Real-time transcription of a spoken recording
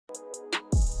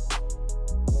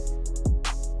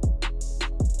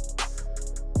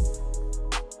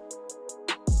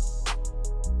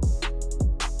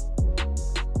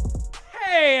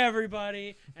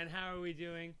everybody, and how are we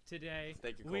doing today?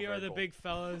 Thank you, Cole. We are Very the cool. big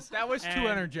fellas. That was too and-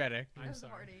 energetic. I'm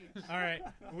sorry. All right,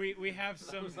 we have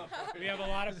some. We have a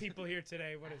lot of people here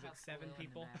today. What is it? 7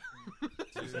 people.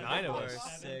 There's 9 of us.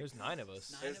 Six. There's 9 of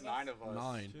us. There's 9 of us.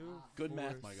 9. 2, Good 4,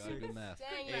 math, my guy. 6. Good math.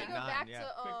 Dang, you 8, go 9, back yeah. to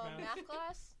Quick math. math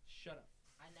class? Shut up.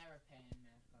 I never pay in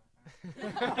math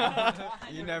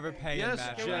class. You never pay Yes, in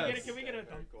math Can Jeff. we get a, can we get a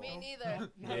Very cool. Me neither.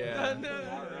 Yeah.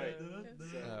 All right.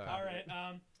 So, All right.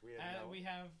 we have We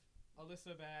have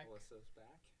Alyssa back. Alyssa's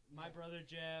back. My brother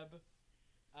Jeb.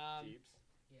 Jeeps.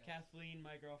 Yeah. Kathleen,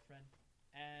 my girlfriend,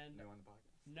 and No on the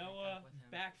podcast. Noah, with him.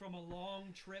 back from a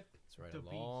long trip. That's right. To A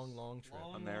be long trip.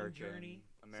 long American, journey.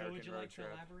 American So would you road like trip.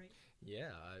 to elaborate?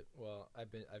 Yeah.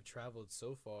 I've traveled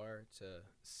so far to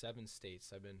 7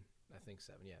 states. I've been, I think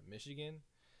 7. Yeah. Michigan,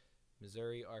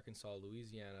 Missouri, Arkansas,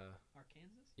 Louisiana. Arkansas?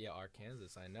 Yeah,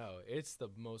 Arkansas. I know. It's the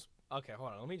most. Okay,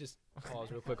 hold on. Let me just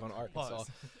pause real quick on Arkansas.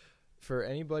 For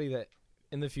anybody that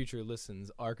in the future listens,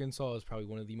 Arkansas is probably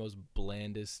one of the most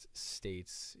blandest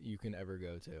states you can ever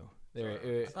go to.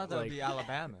 I thought that would be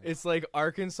Alabama. It's like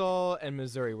Arkansas and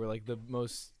Missouri were like the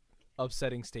most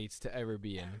upsetting states to ever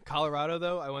be in. Colorado,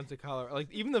 though, I went to Colorado.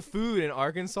 Like, even the food in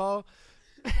Arkansas.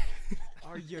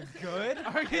 Are you good?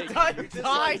 Are Hey, you can done you just,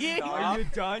 like, dying? stop? Are you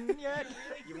done yet?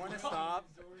 You want to stop?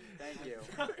 Thank you.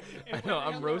 I know,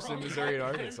 I'm roasting Missouri and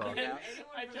Arkansas. Yeah.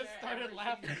 I just started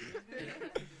laughing.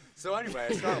 So anyway,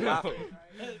 I started laughing.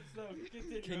 So,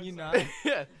 continue, Can I'm you sorry. not?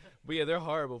 Yeah. But yeah, they're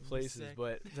horrible places, sick.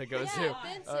 but to go Yeah, to. I've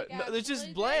been sick, No, it's just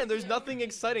actually. bland. Thank There's you. nothing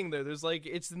exciting there. There's like,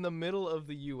 it's in the middle of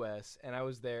the U.S. and I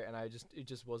was there and it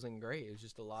just wasn't great. It was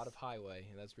just a lot of highway,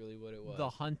 and that's really what it was.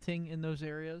 The hunting in those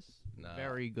areas, No.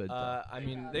 very good. Though. I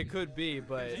mean, they could be,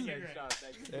 but Thank you.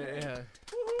 yeah.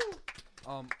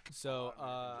 Um, So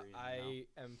I'm breathing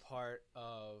I am part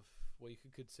of what you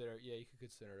could consider, you could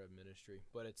consider it a ministry,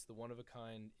 but it's the one of a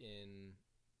kind in,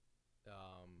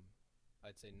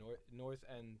 I'd say North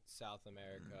and South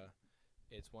America.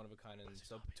 It's one of a kind in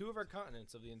 2 of our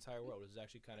continents of the entire world, which is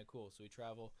actually kind of cool. So we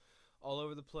travel all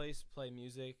over the place, play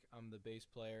music. I'm the bass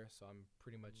player, so I'm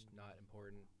pretty much not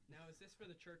important. Now, is this for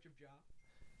the Church of Jah?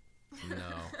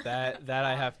 No, that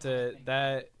I have to.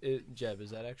 Jeb,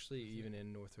 is that actually even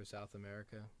in North or South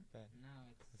America? No,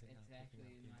 it's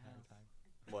actually in my house.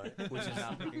 What? which is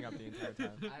not picking up the entire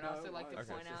time. I'd also like to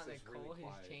Okay. point out This that is really Cole has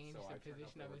quiet, changed so I the turned up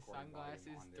position the of his recording volume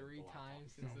sunglasses on the 3 laptop.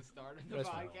 times since the start of the That's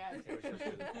fine. podcast. It was just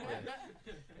really quiet.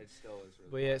 It still is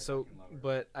really But yeah, quiet. so I can lower it.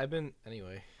 but I've been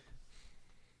anyway.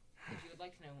 If you would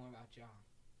like to know more about John,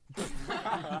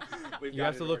 We've You got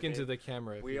have to an look into ordained- the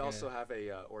camera. If We you're also gonna- have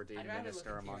a ordained I'd rather minister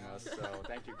look into among your us, eyes. so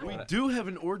thank you. We Cole. do have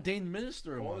an ordained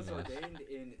minister Cole among is us. ordained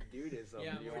in dudism.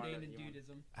 Yeah, Do you I'm wanna- ordained in you want-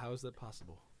 Dudism. How is that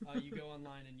possible? You go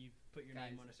online and you put your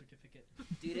name Guys. on a certificate.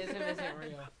 Dudism isn't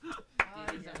real.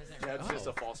 Dudism isn't real. Jeb's just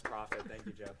Oh. a false prophet. Thank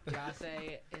you, Jeb.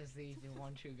 Jase is the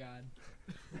one true God.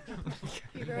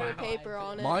 He wrote a paper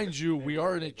on it. Mind you, we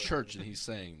are in a church, and he's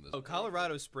saying this. Oh,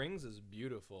 Colorado Springs is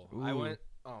beautiful. I Ooh. went.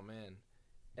 Oh man,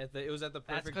 it was at the perfect.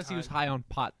 That's because he was time. high on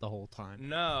pot the whole time.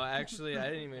 No, actually, I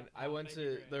didn't even. I went Thank you,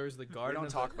 to. Greg. There was the We garden. don't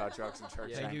of talk the, about drugs in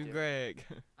church. Yeah. Thank you, Greg.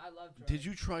 I love drugs. Did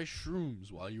you try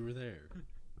shrooms while you were there?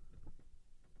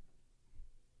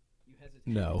 You hesitate.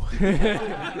 No.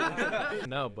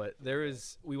 No, but there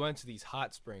is. We went to these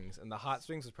hot springs, and the hot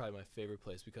springs is probably my favorite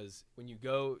place because when you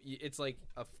go, it's like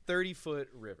a 30-foot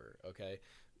river. Okay,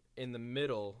 in the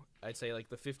middle, I'd say like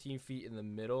the 15 feet in the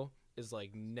middle is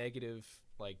like negative,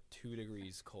 like 2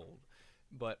 degrees cold.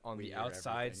 But on We the hear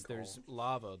outsides, everything there's cold.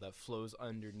 lava that flows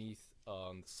underneath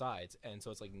the sides, and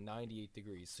so it's like 98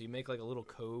 degrees. So you make like a little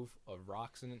cove of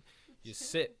rocks in it. You just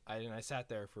sit. I sat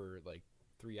there for like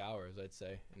 3 hours, I'd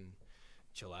say, and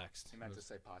chillaxed. You meant to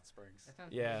say Pot Springs. That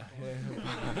sounds Yeah. beautiful.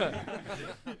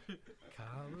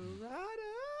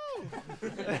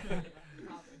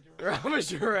 Colorado. I'm a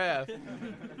giraffe.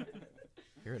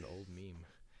 You're an old meme.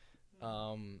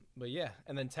 But yeah,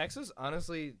 and then Texas.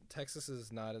 Honestly, Texas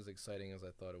is not as exciting as I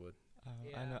thought it would.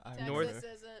 I know. I'm Texas North-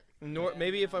 isn't. Nor Yeah,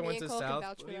 maybe if I me went and to Cole can South,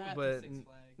 vouch for that. but Six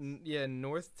Flags. yeah,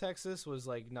 North Texas was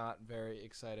like not very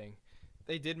exciting.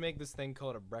 They did make this thing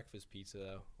called a breakfast pizza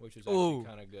though, which was Ooh. actually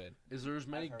kind of good. Is there as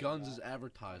many I've heard guns that. as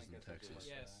advertised in I guess I do Texas? like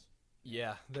Yes.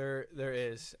 Yeah, there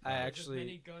is. I There's as actually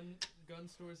many gun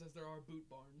stores as there are boot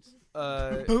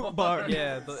barns. Boot bar.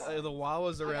 Yeah, the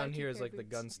Wawas I got around two here is pair like the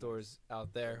boots. gun stores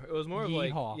out there. It was more of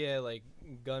like Yeehaw. like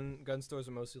gun stores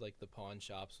are mostly like the pawn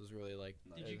shops was really like.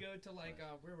 Did you go to like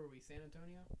where were we? San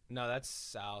Antonio? No, that's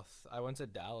south. I went to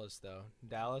Dallas though.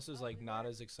 Dallas is like not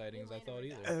as exciting as I thought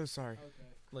either. Oh, sorry. Okay.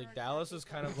 Like Dallas is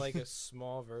kind of like a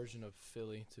small version of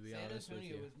Philly, to be San honest with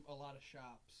Antonio you. was a lot of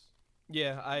shops.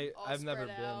 Yeah, All I've never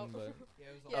spread been, out. but Yeah,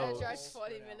 it was Yeah, Oh. it drives all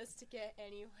 20 spread out. minutes to get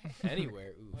anywhere.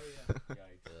 anywhere. Ooh. Oh yeah.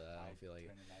 Yikes. I don't feel like it.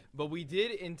 29. But we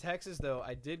did in Texas though.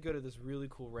 I did go to this really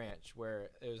cool ranch where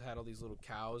had all these little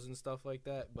cows and stuff like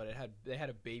that. But they had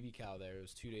a baby cow there. It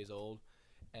was 2 days old,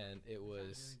 and it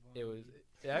was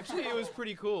actually it was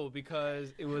pretty cool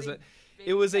because it was a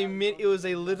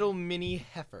little mini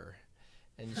heifer,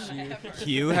 and she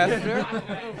Hugh Hefner?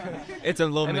 It's a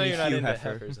little I know mini you're not Hugh into Hefner.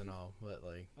 heifers and all, but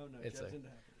like Oh no, It's Jeff's a- into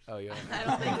heifers. oh yeah. I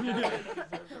don't think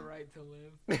Deserve the right to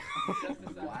live. Just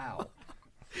as I- Wow.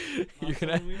 You're So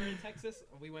gonna when we were in Texas,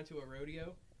 we went to a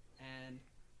rodeo, and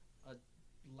a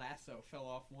lasso fell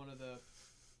off one of the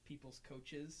people's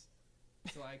coaches.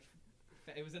 So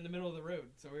it was in the middle of the road.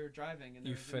 So we were driving, and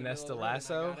You it was in the finessed middle a of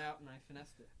the road, and lasso? I got out and I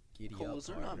finessed it. giddy Cole, up, is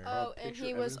there not partner. Oh, and picture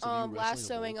he was evidence of you wrestling a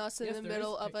lassoing bull? us in Yes, the there is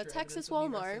middle of a picture Texas evidence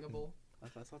of me Walmart. wrestling a bull. I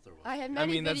thought there was. I have I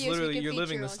many mean, that's videos we literally could you're feature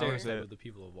living the on stereotype here. of the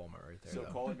people of Walmart right there. So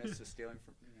though. Cole admits to stealing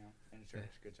from in church.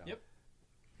 Good job. Yep.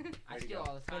 I Way to steal go.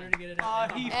 all the Better time. to get it Oh,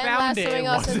 out. he And found it. lassoing It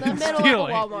us in the wasn't middle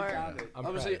stealing. of a Walmart. Found it. I'm I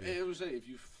was proud say of you. it was say if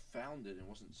you found it, it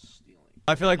wasn't stealing.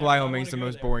 I feel like Yeah, I Wyoming's the wanna go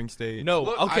most there. boring state. No,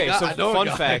 Look, okay, I so know a fun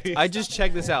guy. fact. I just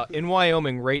checked this out. In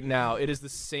Wyoming right now, it is the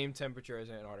same temperature as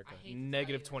Antarctica. I hate to tell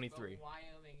Negative you this, but 23.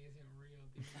 Wyoming isn't real,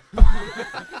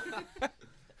 dude.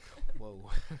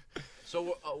 Whoa. So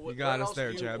You got where us else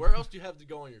there, do Jeb. Where else do you have to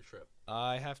go on your trip?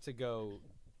 I have to go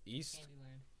east.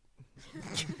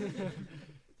 Candyland.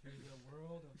 Through the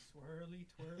world of swirly,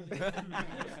 twirly.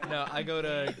 No, I go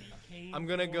to cane I'm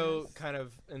going to go forest. kind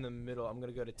of in the middle. I'm going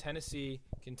to go to Tennessee,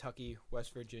 Kentucky,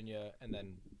 West Virginia, and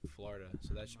then Florida.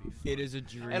 So that should be fun. It is a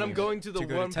dream. And I'm going to the to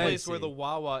go to one place where the Tennessee.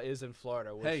 Wawa is in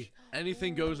Florida. Which Hey,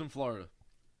 anything goes in Florida.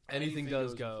 anything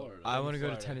does in go. Florida. I want to go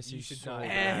to Florida. Tennessee You should so not bad.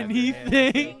 have your hand-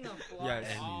 Anything. King of Florida.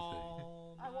 Yes.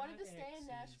 All I wanted to my stay in exes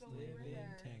Nashville when we live were in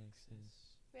there. Texas.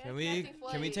 had Can a we- connecting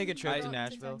can we flight take a trip to to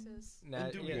Nashville? Texas. Na-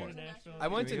 And do we yeah. go to Nashville? I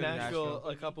went to Can we go to Nashville Nashville?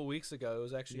 a couple weeks ago. It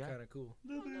was actually Yeah. kind of cool.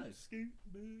 Oh, nice. I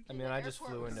mean, The I just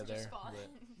airport flew was into just there. fun.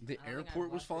 The I don't think airport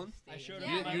I'd was love fun. to stay I showed there.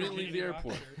 up. Yeah. in my You didn't leave the Virginia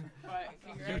airport. rock shirt. But You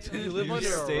congratulations. live You under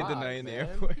a stayed the rock, night in the man.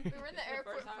 airport. We were in the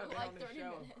airport First time for I've been like on a 30 show.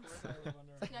 minutes. Of course I live under a rock.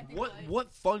 Connecting What flight.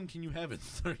 what fun can you have in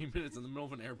 30 minutes in the middle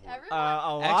of an airport? Everyone,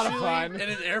 A lot of Actually- fun. In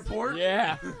an airport?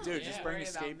 Yeah. Dude, Yeah, just bring a worry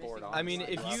about skateboard missing on. I mean,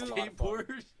 It's if a lot you- of fun.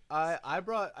 Skateboard?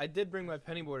 I did bring my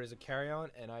pennyboard as a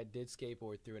carry-on, and I did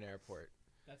skateboard through an airport.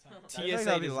 That's how. I think TSA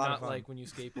that'd be a does lot of not fun. like when you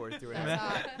skateboard through an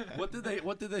That's airport. hot.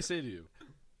 What did they say to you?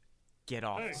 Get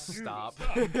off. Stop.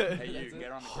 Hey, you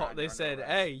get on the ground. They you're said, under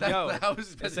arrest. "Hey, yo." That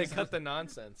was They said, "Cut the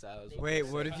nonsense." I was. Wait,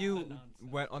 what if you Nonsense.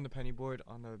 went on the penny board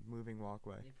on the moving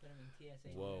walkway? They put 'em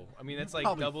in TSA. Whoa. I mean, that's like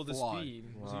Probably double the fly. speed.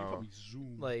 So you Wow. probably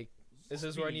zoom. Like, this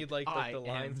is where I need like I the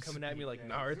lines am coming at me like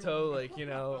speed. Naruto, like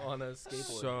on a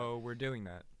skateboard. So we're doing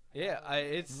that. Yeah,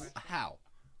 it's. How?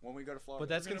 When we go to Florida. But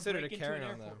that's We're gonna considered a break into an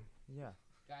carry-on though. airport. Yeah.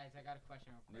 Guys, I got a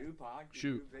question real quick. New pod,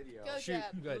 Shoot. new video. Go, Shoot,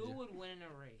 Jeb. go ahead, Who Jeb. would win in a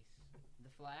race? The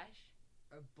Flash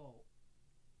or Bolt?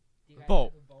 Do you guys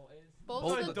Bolt. know who Bolt is? Bolt's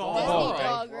Bolt the the Disney dog.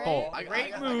 dog, right? Bolt.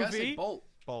 Great I gotta say movie. Bolt.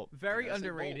 Bolt. Very I gotta say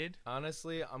underrated.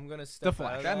 Honestly, I'm gonna step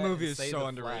Flash. out of That and movie is say so The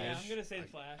underrated. Yeah, Flash. I'm gonna say the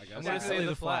Flash. I I'm gotta gonna say say The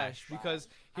the Flash Flash. because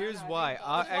I here's don't know, I why. think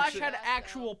I Bolt- Flash actually. had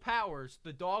actual powers.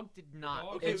 The dog did not.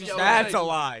 Dog Okay, It's yeah, just- That's okay. a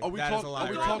lie. Are we That is talk- a are lie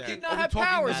we right talking- there. Did not are we have talking-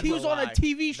 powers. That's He a was on a lie.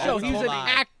 TV show. That's He a was an lie.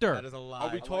 actor. That is a lie. Are we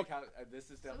I like talk- how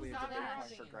this is definitely a Stop tipping point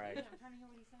interrupting for him. Greg. I'm trying to hear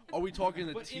what he's saying. Are we talking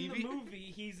the But in the TV?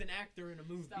 movie, he's an actor in a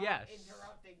movie. Stop Yes.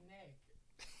 interrupting Nick.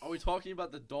 Are we talking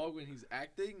about the dog when he's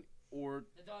acting or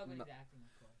The dog when No. he's acting,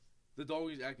 of course. the dog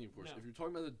when he's acting? Of course. No. If you're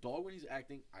talking about the dog when he's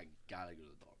acting, I gotta go to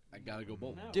the dog. I gotta go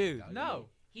Bolt. No. Dude, Gotta go No. Bolt.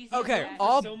 He's Okay, the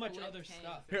all- so much Flip other Kenny.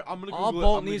 stuff. Here, I'm gonna All Google it.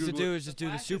 Bolt I'm gonna needs to Google do it. is just do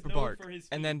the Flash is super known bark, for his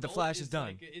and feet. then the Bolt Flash is done.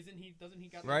 Like, doesn't he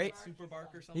got Right? like super bark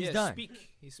or something? He's yeah, done. Speak.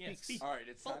 He Yeah, speaks. speak. All right,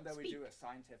 it's time Bolt, that we speak. do a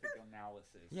scientific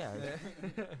analysis. Yeah,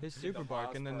 his The super bark,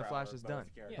 miles and then per the Flash hour is of done.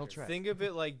 both He'll characters. trip. Think of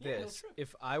it like Yeah, he'll this: trip.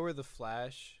 if I were the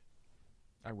Flash,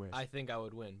 I wish. I think I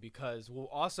would win because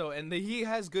also he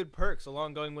has good perks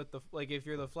along going with the like if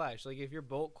you're the Flash, like if you're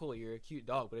Bolt, cool, you're a cute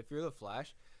dog, but if you're the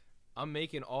Flash, I'm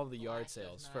making all the yard Flash does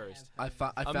sales not first. have I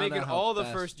found I'm out making how all the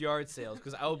fast- first yard sales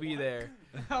because I'll be there.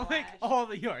 I'll make all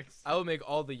the yards. I will make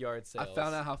all the yard I sales.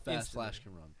 found out how fast instantly. Flash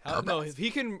can run. No, if he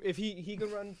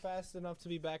can run fast enough to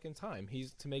be back in time.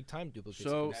 He's to make time duplicates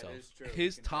So- of That himself. is true.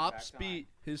 His You can turn top back speed,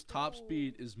 time. his top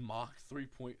speed is Mach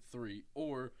 3.3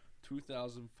 or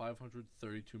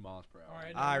 2,532 miles per hour. All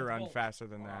right, I now run Bolt. faster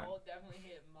than that. Bolt definitely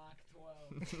hit Mach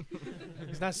 12.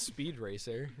 He's not Speed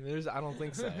Racer. I don't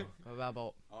think so. What about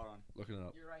Bolt? Hold on. Looking it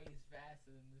up. You're right, he's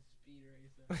faster than the Speed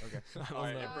Racer. Okay. All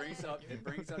right, know. it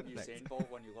brings up Usain Bolt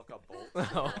when you look up Bolt.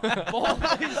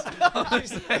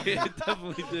 it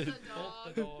definitely did.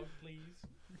 Bolt the dog, please.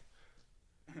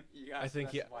 You You gotta I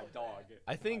think, yeah. specify dog.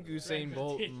 I think Usain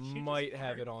Bolt Transportation might is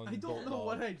have it hard. on I don't Bolt know Dog.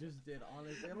 what I just did,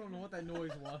 honestly. I don't know what that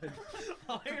noise was.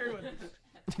 All I heard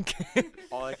was,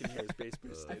 All I can hear is bass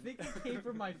boost. I think it came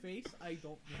from my face. I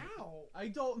don't know. how? I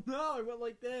don't know. I went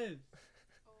like this.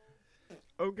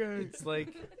 Okay. It's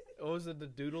like, what was it, the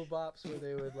Doodle Bops where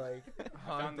they would like I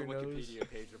honk found the their nose? Wikipedia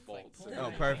page of Bolt. so-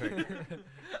 Oh, perfect.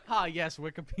 Ah, yes,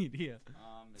 Wikipedia.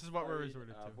 This is what we're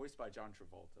resorted to. Voiced by John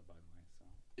Travolta, by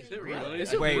the way. So. Is it really?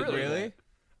 Is it Wait, really? really?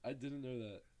 I didn't know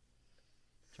that.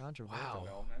 John Travolta. Wow.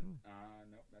 Development?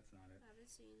 Nope, that's not it. I haven't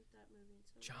seen that movie.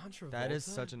 In so John Travolta. That is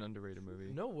such an underrated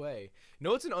movie. No way.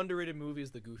 No, it's an underrated movie.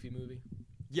 Is the Goofy movie?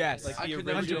 Yes. Like I the could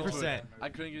never get original. into it. 100%. I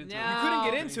couldn't get into No. it. You couldn't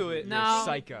get into it. No.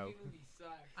 Psycho.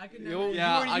 I could You- never.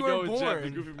 Yeah, you I were go with Jeff. The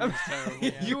born. Goofy movie's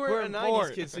terrible. You were We're a 90s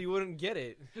bored. kid, so you wouldn't get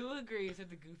it. Who agrees that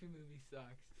the Goofy movie sucks?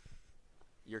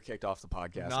 You're kicked off the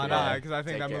podcast. Nah, Go nah, ahead. because I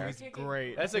think Take that care. movie's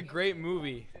great. That's a great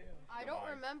movie. I don't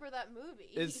remember that movie.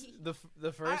 It's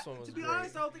the first one was To be great.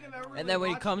 honest, I don't think I've ever. Really And then when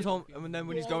he watched comes it. home, and then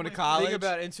when he's Well, going to my- college, Think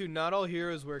about it, into Not All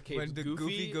Heroes Wear Capes. when the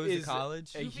Goofy goes is to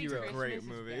college, a Goofy's hero. Christmas Great is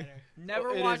movie. better.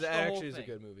 Never Well, watched it the is, whole actually is a thing.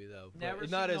 good movie though. But Never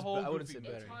it's not seen as the whole I wouldn't say Goofy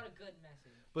better. movie. It's not a good message.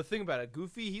 But think about it.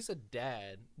 Goofy, he's a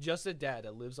dad, just a dad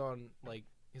that lives on like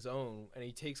his own, and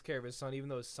he takes care of his son, even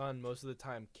though his son most of the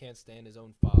time can't stand his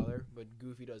own father. But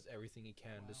Goofy does everything he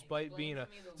can, despite Explain being to a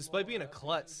me the despite being a lore of the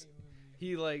klutz. Goofy movie.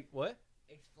 He like what?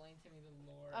 Explain to me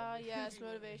the lore. of the Yeah, it's Goofy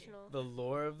movie. motivational. The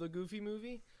lore of the Goofy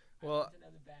movie? I Well, want to know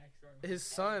the backstory. his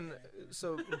son.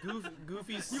 So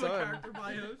Goofy's You like son. character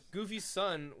bios? Goofy's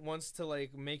son wants to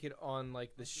like make it on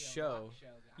like the Must be a show. rock guy.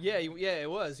 Yeah, yeah,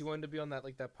 it was. He wanted to be on that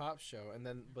like that pop show, and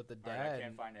then but the All right, I dad.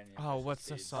 can't find any. Oh, official what's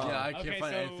the feeds. song? Yeah, I can't okay,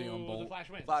 find so anything on The Bolt. Flash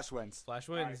wins. Flash wins. Flash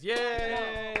wins. No, no,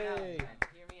 Yay! no,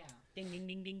 hear me out. Ding ding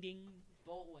ding ding ding.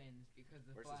 Bolt wins because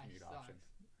the Where's Flash his mute sucks. option?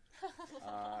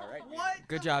 All right. What?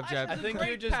 Good job, Jeff. I That's think great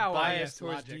you're just power, biased yes,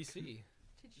 towards logic. DC. Did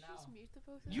you No. just mute the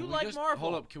both of You them? we like just- Marvel.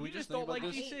 hold up, can we You just don't think like about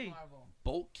I this? hate DC. Marvel.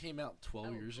 Bolt came out I 12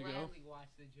 would years ago. gladly watch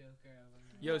the Joker over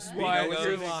Yo, that. speaking You know of what's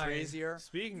you're even lying. crazier?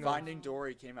 Speaking of, Finding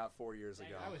Dory came out 4 years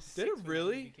ago. I was Did it 6 when that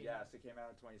really? movie came out. Yes, it came out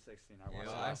in 2016. I watched Yeah,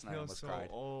 it I last night and feel almost so cried.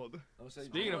 old.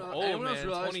 Speaking of Anyone old, else man,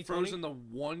 realize 2020? Frozen the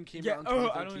 1 came Yeah. out in Oh,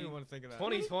 2013? I don't even want to think of that.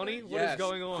 2020? What is Yes,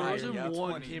 going on? Frozen Yeah, 1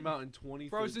 20. came out in 2013.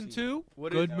 Frozen 2,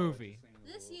 What good is- movie.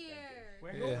 This year.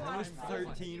 Yeah. I was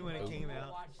 13 when it came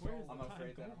out. I'm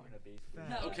afraid that I'm gonna be.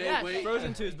 Okay, Yes. wait.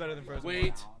 Frozen 2 is better than Frozen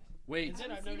Wait. 1. Wait. Is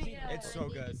it? I've never seen it. It's so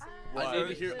good. I need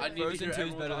to hear. I need to Frozen hear 2 is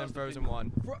everyone better than else's Frozen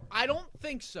opinion. 1. I don't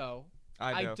think so.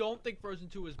 I do. don't think Frozen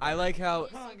 2 is. I like how.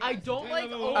 I don't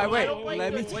like. Wait, Oh, wait, I don't like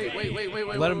let me the- Wait.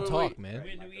 Let him wait, talk, wait. man.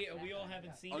 We all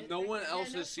haven't seen it. No one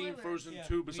else no has seen spoilers. Frozen Yeah.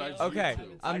 2 besides Yeah. you Okay,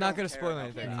 two. I'm I not don't gonna care spoil about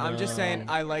anything. that. I'm just saying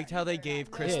No. I liked how they gave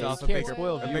you Kristoff a can't bigger,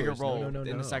 spoil a bigger viewers. No, role no,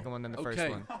 in no. the second one than the first Okay.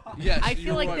 one. Yes, I feel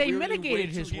you're like right. they We're getting mitigated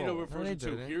way too his heated role. over No, they Frozen 2.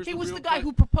 didn't. Here's He the was real the guy question.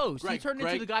 who proposed. Greg, he turned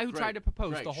Greg, into the guy who Greg, tried to propose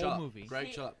Greg, the shut whole up. movie. Greg,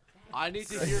 shut up. I need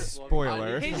to hear. Spoiler.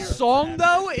 I need to His hear- song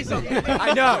though is amazing.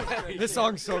 I know. This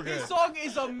song's so good. His song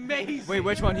is amazing. Wait,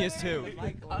 which one? He has two.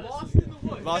 Lost in the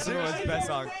Woods. Lost in the Woods, best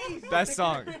song. Best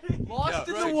song. Lost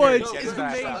in Greg, the Woods Greg, is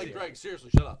Greg, amazing. Greg,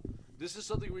 seriously, shut up. This is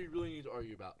something we really need to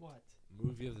argue about. What?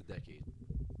 Movie of the decade.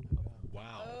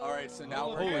 Wow. All right, so now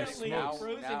we're Holy getting- smokes. now,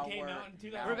 Frozen now came we're, out in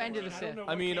 2014. now Revenge of the I don't Sith. know I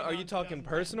what mean, came are out you in talking 2014.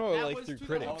 personal or That like was through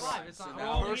 2005. critics? It's not So For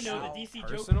now all we're we know, the now- DC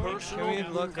Personal? Joker. Can came we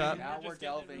out. look up- Now we're Just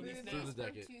delving getting through the Movies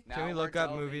decade. from Now Can we we're look up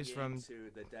delving movies from-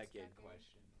 into the decade questions.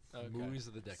 Okay. Movies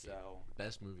of the decade. So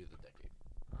Best movie of the decade.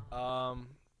 Wow.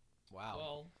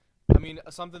 Well, I mean,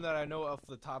 something that I know off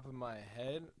the top of my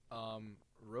head,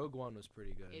 Rogue One was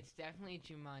pretty good. It's definitely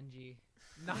Jumanji.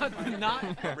 Not.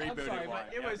 I'm Rebooted sorry, one.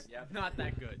 but it Yep, was yep. not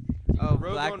that good. Oh,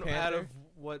 Rogue Black One, out Panther. of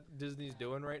what Disney's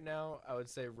doing right now, I would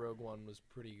say Rogue One was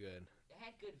pretty good. It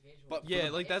had good visuals. But Yeah,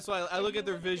 like that's why I look at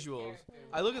their visuals.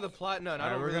 I look at the plot. No, I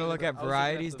Alright, don't. we're really gonna look at I was looking the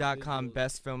varieties.com visuals.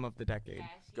 best film of the decade.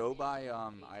 Go by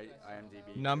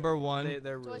IMDb. Number one,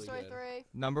 They're Toy really Story good. 3.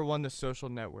 number one, The Social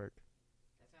Network.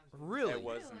 Really? It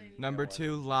wasn't. Number it two,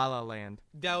 wasn't. La La Land.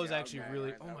 That was Yeah, actually okay, really.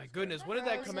 alright, Oh that my was goodness, when did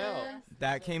that come out? Frozen.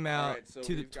 That came out Alright, so to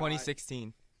the we've got-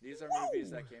 2016. These are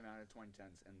movies that came out in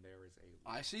 2010s, and there is a.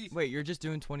 I see. Wait, you're just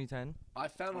doing 2010? I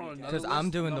found on 2010. another 'Cause list, I'm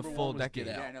doing the number full one was Get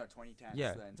decade. Yeah, Out. no, 2010s.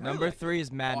 Yeah. the entire Number decade. 3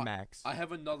 is Mad Oh, Max. I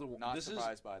have another one. Not this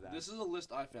surprised by that. This is a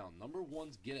list I found. Number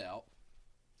one's Get Out.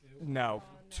 No.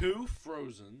 2,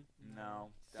 Frozen.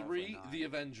 No. 3, definitely not. The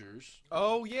Avengers.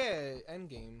 Oh yeah,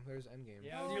 Endgame. There's Endgame.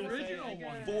 Yeah, I was The gonna say, original I think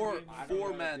one. I- 4, I don't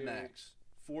 4 know, Mad dude. Max.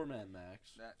 4 Mad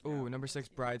Max. That- Ooh, yeah. number 6,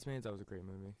 Bridesmaids. That was a great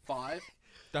movie. 5.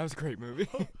 That was a great movie.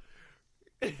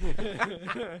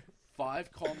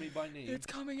 5, Call Me by Name.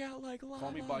 coming out like lava.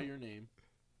 Call Me by Your Name.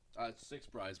 6,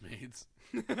 Bridesmaids.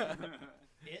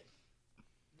 It.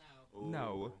 No. Ooh.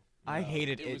 No. I No,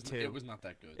 hated it It was, Too. It was not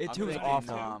that good. It I'm Too was thinking,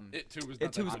 awful. It Too was It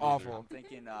not Too that was good awful. I'm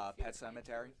thinking Pet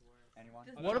Cemetery. Anyone?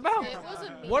 What about It was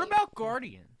a what meme. about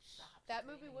Guardians? That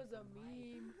movie was a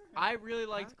meme. I really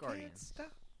liked Guardians.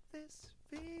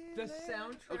 The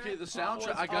soundtrack. Okay, the was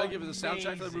soundtrack. I gotta give it. The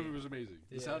soundtrack for that movie amazing. was amazing.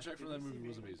 The Yeah. soundtrack for that movie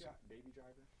was amazing.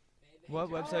 What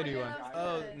website are you on?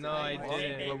 Oh, no, I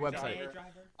didn't. What website?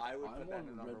 I would I'm put that on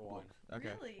in number Red one. Book.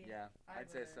 Okay. Really? Yeah, I'd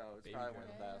say so. It's probably one of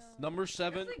the best. Number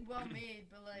 7. It's like well made,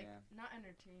 but like Yeah. not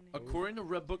entertaining. According to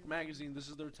Red Book magazine, this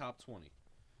is their top 20.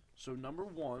 So number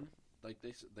 1, like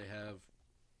they have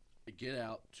a Get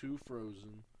Out, 2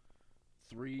 Frozen,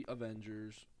 3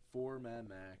 Avengers, 4 Mad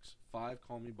Max, 5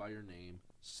 Call Me by Your Name,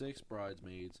 6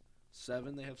 Bridesmaids,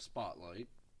 7 they have Spotlight,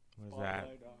 What is that?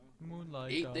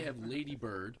 Moonlight. 8 they have Lady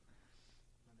Bird,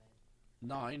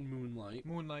 9 Moonlight,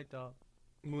 Moonlight dog.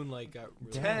 Moonlight got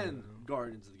really 10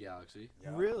 Guardians of the Galaxy,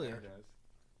 Really? There it is.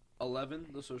 11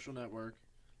 The Social Network,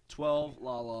 12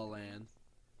 La La Land,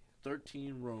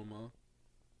 13 Roma,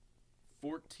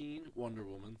 14 Wonder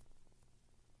Woman.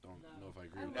 Don't know if I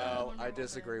agree with that. No, Wonder I Woman.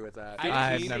 disagree with that.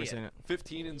 I've 15 never seen it.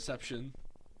 15 Inception,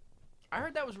 I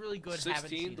heard that was really good. Haven't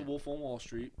 16 seen The it. Wolf on Wall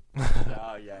Street,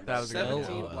 Oh yeah. That was a good one.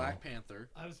 17 Oh, Black Panther,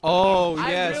 Oh, I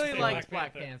yes. really Black liked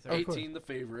Black Panther. Of course. 18 The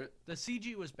Favorite. The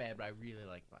CG was bad, but I really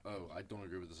liked Black Panther. Oh, I don't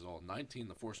agree with this at all. 19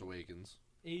 The Force Awakens.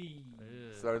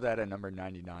 Throw that at number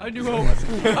 99. A New 'cause it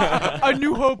Hope. wasn't- A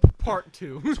New Hope Part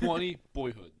 2. 20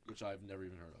 Boyhood, which I've never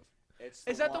even heard of. It's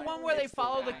Is that the one where they it's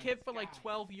follow the one- kid for like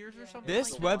 12 years or something?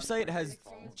 This like that? website has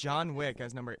John Wick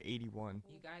as number 81.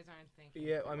 You guys aren't thinking.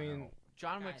 Yeah, I mean,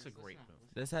 John Wick's a Guys, great listen up.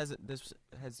 movie. This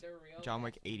has They're real John guys.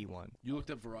 Wick 81. You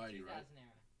looked up Variety, right? 2000 era.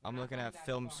 I'm We're looking not at going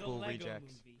Film back far. School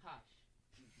Rejects.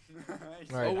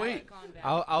 Hush. all right. Oh, wait. Gone back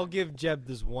I'll far. give Jeb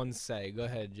this one say. Go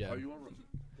ahead, Jeb. Are you on?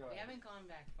 We haven't gone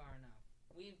back far enough.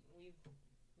 We've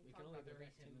talked only about the go back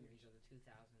recent 10 movies of the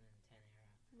 2010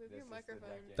 era. Move your microphone.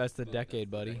 That's the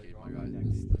decade, buddy. Decade, my guy.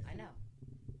 I know.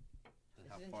 This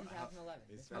How is in far- how- 2011.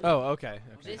 This How- movie- Oh, okay.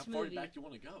 Okay, This how far movie- back you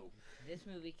want to go? This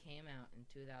movie came out in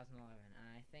 2011, and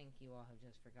I think you all have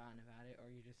just forgotten about it, or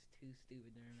you're just too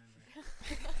stupid to remember.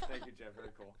 Thank you, Jeff. Very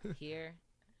cool. Here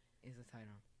is the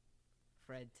title.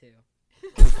 Fred 2.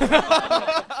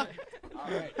 All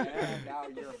right, and now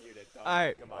you're muted. Done. All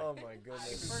right. Goodbye. Oh my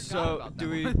goodness. Forgot So about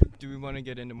do that we want to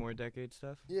get into more decade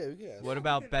stuff? Yeah, yeah. What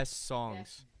about best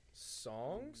songs?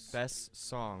 Songs? Best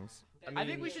songs. I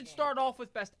think we should start off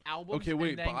with best albums. Okay, wait,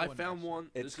 and but then I go into found best. one.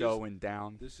 It's This is- going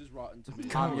down. This is Rotten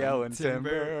Tomatoes. I'm yelling Timber.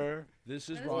 timber. This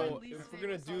is That is Rotten. my least If we're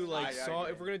gonna favorite do song. like I song,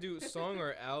 agree. if we're gonna do song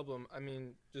or album, I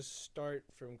mean, just start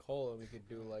from Cola. We could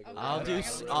do like. Okay. I'll do.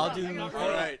 I'll do. All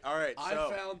right. I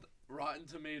So found Rotten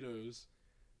Tomatoes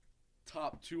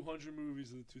top 200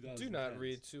 movies of the 2010s. Do not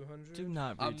read 200. Do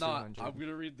not read I'm not. 200. I'm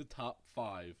gonna read the top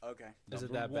 5. okay. Is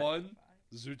it Number that bad? 1,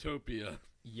 Zootopia.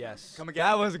 Yes. Come again.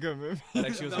 That was a good movie. That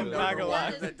actually was a Number good Not gonna one. lie.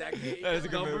 One of the decade. That was a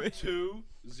good Number movie. 2,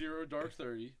 Zero Dark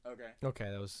 30. Okay. Okay,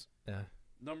 that was. Yeah,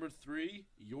 Number 3,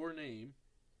 Your Name.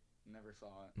 Never saw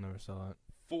it. never saw it.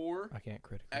 4, I can't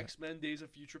critic. X-Men Days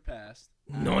of Future Past.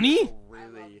 Nani?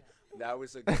 Really, that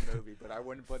was a good movie, but I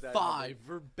wouldn't put that. 5,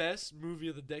 for best movie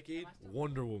of the decade,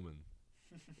 Wonder Woman.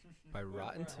 By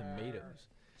Rotten Tomatoes.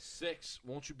 6,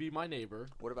 Won't You Be My Neighbor.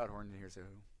 What about Horn and Here's Who?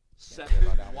 7,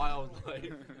 about that one.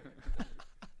 Wildlife.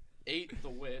 8, The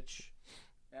Witch.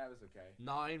 Yeah, it was okay.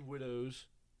 9, Widows.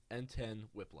 And 10,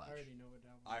 Whiplash. I already know what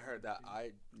album. I heard that.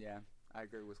 I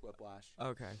agree with Whiplash.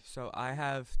 Okay, so I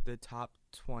have the top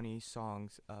 20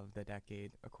 songs of the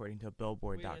decade according to Wait, I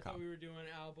Billboard.com. thought we were doing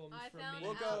albums I for found me.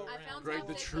 We'll go- I found Greg, some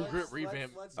the that True was- Grit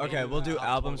revamp. Okay, we'll do Top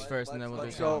albums 20. first, and then we'll do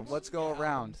Let's go. songs. Let's go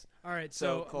around. All right,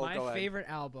 So, so, Cole, my go ahead. favorite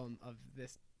album of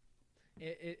this,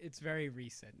 it's very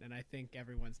recent, and I think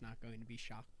everyone's not going to be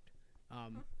shocked.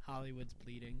 Hollywood's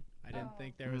Bleeding. I didn't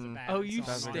think there was a Mm. bad. Oh, you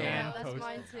song on stand that. Yeah, that's Post.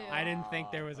 mine too. I didn't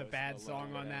think there was a Post bad Malone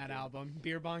song on that Band. album.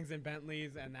 Beer bongs and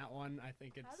Bentleys, and that one, I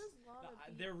think it's. How does Lana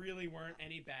beat- There really weren't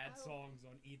any bad Oh. songs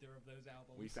on either of those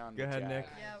albums. We found. Go the ahead, Nick.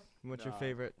 jazz. Yeah, What's your No,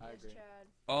 favorite? I it's agree. Chad.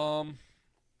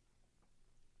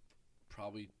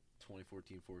 Probably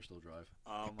 2014 Forest Hill Drive.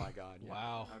 Oh my God. Yeah.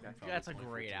 Wow. Okay. Probably That's a 2014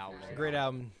 great album. Forest Hill Great Drive.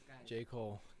 album, J.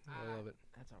 Cole. I love it.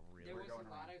 That's a really. There was going a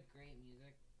around. lot of great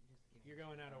music. Just give You're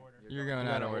going out of order. You're going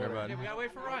out of order, order. bud. Yeah, we gotta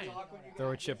wait for Ryan.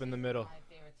 Throw a chip in the middle. My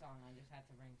favorite song. I just had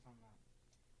to bring some up.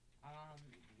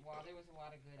 While there was a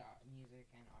lot of good music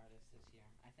and artists this year,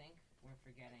 I think we're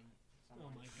forgetting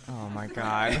someone. Oh my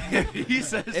God. If he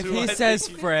says, If who, he I says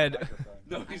think Fred,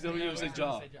 no, he's not going to say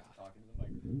job. Talking to the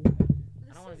mic.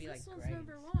 I don't want to be like This one's Greg.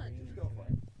 number one.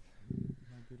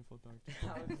 my beautiful dark.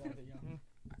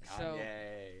 So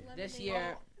Kanye. this Lemonade.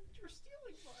 year,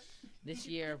 this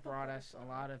year brought us a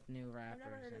lot of new rappers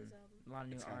I've never heard of and his album. a lot of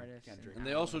new It's artists. Kendrick. And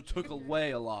they also took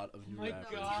away a lot of new My rappers.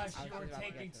 gosh, I was you're about to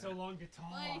get taking to so that. long to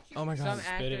talk. Like, Oh my Some god.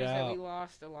 Spit it actors that we out.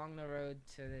 lost along the road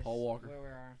to this. Paul Walker. Where we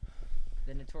are.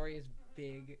 The Notorious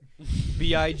Big.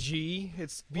 B.I.G.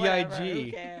 It's Whatever, B.I.G.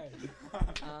 Who cares?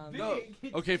 No.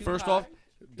 Okay, Tupac. first off,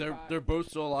 Tupac. they're both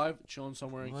still alive, chilling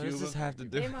somewhere in What Cuba. does this have to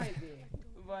do? They might be,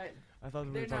 but I thought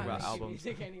we were they're talking not about making albums.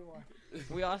 music anymore.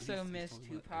 We also missed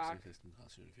Tupac. Oh, Juice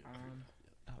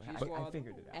I WRLD,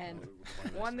 figured it out. and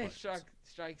one that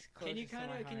strikes close Can you to my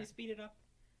can you heart. speed it up?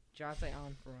 Jonte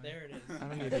on for There it is. I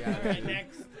don't need the All right, actors.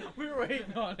 next. We were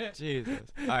waiting on it. Jesus.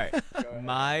 All right. Go ahead.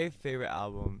 My favorite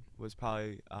album was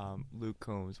probably Luke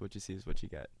Combs. What you see is what you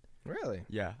get. Really?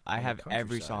 Yeah, I On the have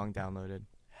every countryside. song downloaded.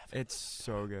 It's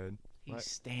so good. He What?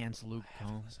 stands Luke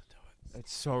Combs.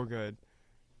 It's so good.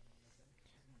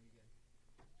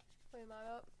 Wait, am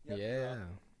I up? Yep, Yeah. you're up.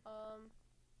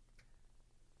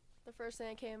 The first thing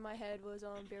that came in my head was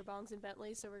beer bongs and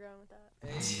Bentleys, so we're going with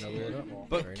that. Double it up.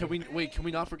 But Very can nice. we wait? Can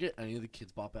we not forget any of the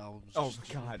Kids Bop albums? Oh,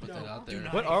 Just God. put that out Do there.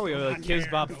 not What are we, even like Kids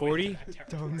dare Bop go 40? into that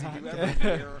territory. Don't Did not you dare.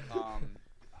 ever hear what song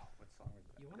was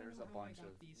You that? wanna There's know a how I bunch got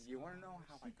of. these You want to know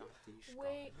how I got these?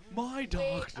 Wait, My wait,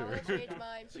 doctor. I want to change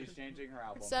mine. She's changing her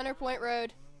album. Center Point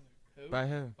Road. By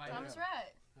who? Thomas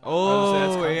Rhett. Oh,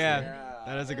 that's country. yeah.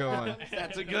 That is a good one.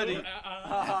 That's a goodie.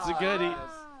 That's a goodie.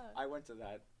 Ah. I went to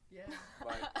that, Yeah.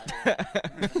 but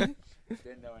I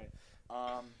didn't know it.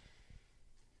 I'm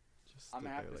Just gonna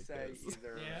stood have there to like say this.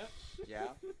 either. Yeah. Yeah.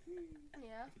 Yeah.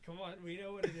 Come on, we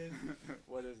know what it is.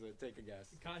 What is it? Take a guess.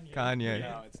 Kanye. Kanye.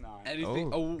 No, it's not.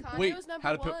 Anything? Oh. Oh, Kanye wait. was number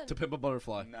How to one. to Pimp a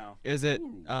Butterfly. No. Is it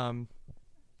Ooh.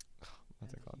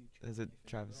 what's it called? Is it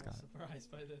Travis Scott?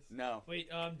 Surprised by this. No. Wait,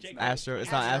 Jake. Astro.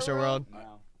 It's not Astro World.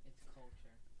 No. It's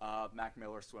culture. Mac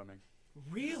Miller Swimming.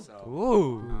 Really? So.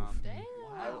 Ooh. Damn.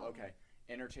 Oh, okay.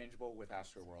 Interchangeable with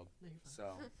Astro World.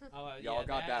 So, Oh, y'all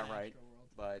got that and right.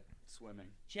 Astroworld. but swimming.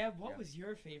 Jeb, what Yeah. was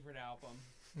your favorite album?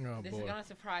 Oh This is boy. gonna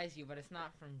surprise you, but it's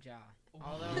not from Ja.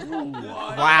 Although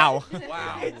Wow.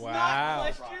 Wow. It's Wow.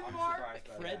 not question I'm mark. surprised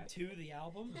by Fred that. 2, the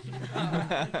album.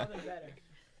 Nothing better.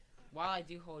 While I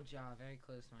do hold Ja very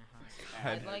close to my heart, And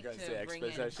I'd you're like gonna to say bring in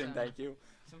exposition, some- thank you.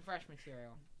 some fresh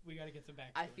material. We gotta get some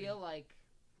back. I feel like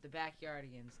the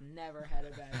Backyardigans never had a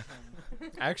bad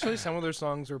song. Actually, some of their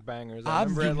songs were bangers. I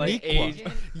I'm remember at like Uniqua. age.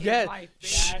 In Yeah. life,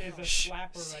 that is a Shh.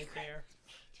 slapper right there.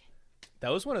 That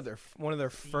was one of their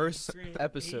first Secret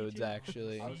episodes agent.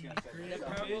 actually. I was gonna say The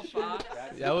that. Purple Fox.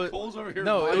 That was Cole's over here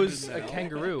no, it vibing was now. a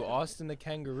kangaroo. Austin the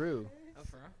kangaroo. Oh,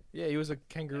 for real? Yeah, he was a And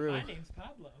kangaroo. my name's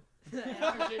Pablo.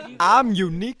 I'm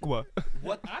Uniqua.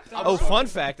 What? Oh, fun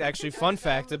fact, actually, fun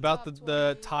fact about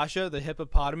the Tasha, the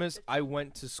hippopotamus. I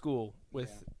went to school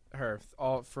with her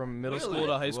all from middle school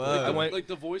to high school. Whoa. I went, Like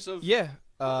the voice of. yeah.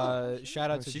 Shout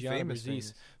out Oh, to she Gianna famous, Brzis.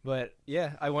 famous. But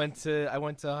yeah, I went to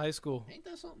high school, Ain't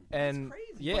that something? and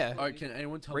yeah, All right, can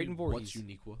anyone tell Brayden me what's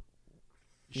Voorhees. Uniqua?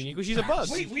 Uniqua, she's a bug.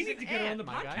 Wait, we need to get her on the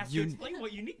my guy. podcast to You- explain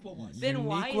what Uniqua was. Then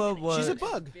why Uniqua isn't it was- She's a as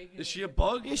bug. big as Is she a it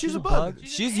bug? Yeah, she's a bug.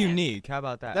 She's unique. How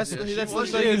about that? That's Yeah, she that's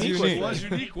was what is Uniqua unique. is. Was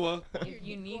Uniqua. If Uniqua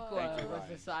Thank you, was Ryan.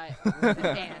 the size was the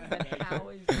dance, then how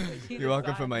is she You're the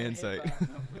welcome size for my of a insight. hippo?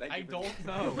 Thank I you for- don't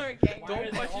know. Okay, Why don't are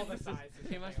they question all the this. sizes?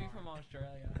 She must be from Australia.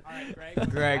 All right, Greg.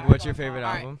 Greg, what's your favorite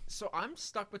All right, album? so I'm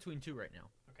stuck between two right now.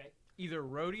 Okay. Either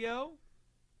Rodeo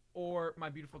or My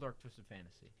Beautiful Dark Twisted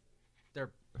Fantasy.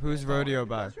 Who's Rodeo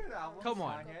by? Come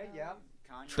on. Yeah.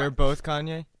 Kanye. They're both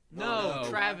Kanye. No, No.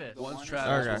 Travis. The One's one is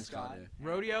Travis, Okay. one's Kanye.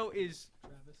 Rodeo is a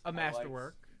I liked-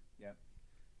 masterwork. Yep.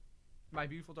 My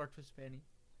Beautiful Dark Twisted Fanny.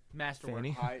 Masterwork.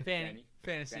 Fanny. Fanny.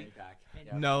 Fantasy. Fanny pack. Fanny.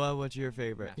 Yep. Noah, what's your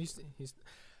favorite? He's.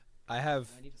 I have.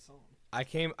 I need a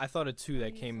song. I thought of two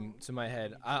that came to my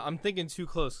head. I'm thinking too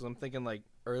close because I'm thinking like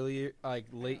early, like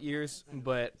late years,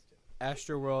 but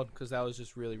Astro World because that was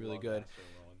just really really Love good.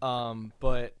 Astroworld.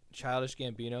 But Childish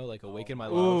Gambino, like Awaken My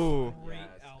Love. Ooh, Great Yes,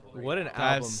 album. great What an album.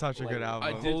 album! that's such a good I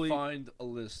album. did Holy- find a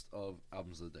list of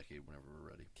albums of the decade whenever we're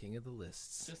ready. King of the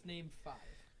lists. Just name 5.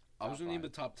 I was Top gonna name the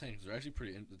five. top 10 because they're actually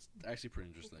pretty. It's actually pretty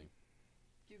interesting.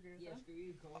 Do you agree with Yes, that? for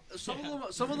you, Cole.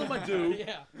 Some of them I do.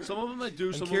 Yeah. Some of them I do.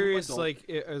 I'm Some curious, of them I don't.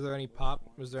 like, are there any pop?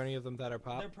 Was there any of them that are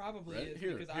pop? There probably Ready? is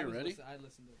Here, because here, I was ready? I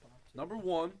listened to pop. Too. Number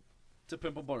 1, To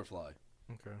Pimp a Butterfly.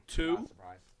 Okay. 2, Not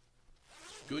surprised.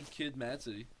 Good Kid, Mad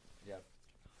City. Yep.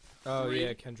 Oh 3,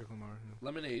 yeah, Kendrick Lamar.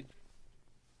 Lemonade.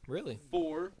 Really?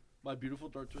 4, My Beautiful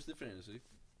Dark Twisted Fantasy.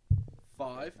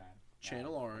 5, Man.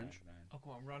 Channel Orange. Man. Oh,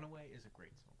 come on. Runaway is a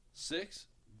great song. 6,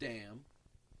 Damn.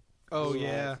 Oh Ooh,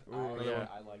 yeah. I, Another yeah, one.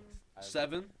 I liked.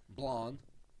 7, Blonde.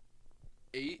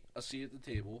 8, A Seat at the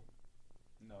Table.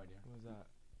 No idea. What was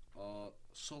that?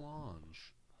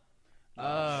 Solange.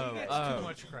 Oh, That's oh. too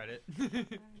much credit.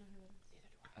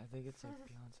 I think it's like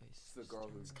Beyonce's. It's the girl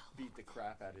who beat the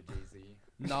crap out of Jay-Z.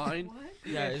 9.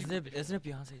 Yeah, isn't it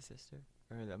Beyonce's sister?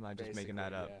 Or am I just making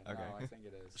that up? Yeah, Okay. No, I think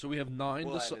it is. So we have 9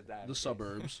 We'll the, edit that in the case.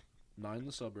 suburbs. 9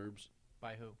 the suburbs.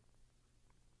 By who?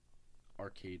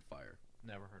 Arcade Fire.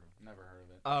 Never heard of him. Never heard of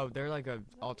it. Oh, they're like a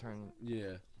alternate.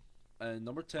 Yeah. And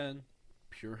number 10,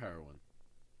 Pure Heroin.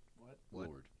 What?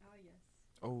 Lord. Oh yes.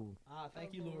 Oh,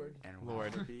 Thank you, Lord. And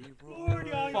Lord.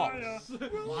 False.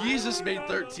 Jesus made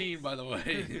 13, by the way.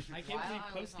 I can't believe Wow,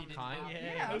 Posty didn't. Kind.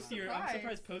 Yeah, I'm Posty, I'm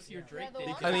surprised Posty or Drake the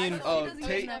didn't. one I guy mean, doesn't oh, get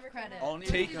take- enough credit. Only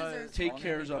Take- because take only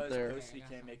cares up because there. Posty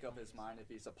can't make up his mind if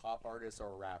he's a pop artist or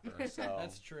a rapper. So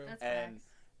That's true. That's and facts.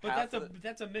 But half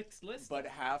that's a mixed list. but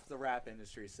half the rap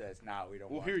industry says, "Nah, we don't."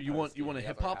 Well, want here, you want Posty." a The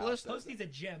hip other hop half list? says- Posty's a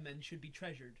gem and should be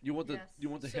treasured. You want the Yes. you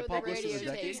want the So hip the hop list of radio the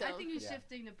should decade? take I think he's Yeah.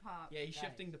 shifting to pop. Yeah, he's Right.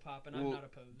 shifting to pop, and Well, I'm not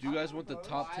opposed. Do you guys want the opposed.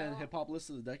 top 10 Wow. hip hop list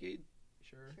of the decade?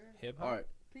 Sure. Hip All hop. right.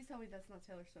 Please tell me that's not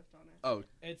Taylor Swift on it. Oh,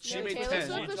 It's She No, made Taylor 10.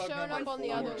 Swift was Talking showing about up on the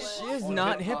four. other She list. She is on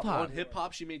not hip hip hop. On hip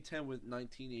hop, she made 10 with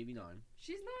 1989.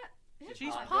 She's not hip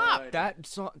She's hop. pop. good. That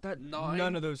song, Nine.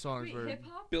 none of those songs Wait, were. hip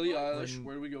hop? Billie Eilish, When-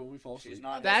 where do we go when we fall asleep? She's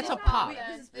not. That's This a is pop. Wait,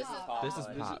 this is This is pop. pop. This is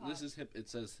This pop. this is hip. It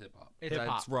says hip hop. It's That's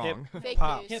pop. wrong. Fake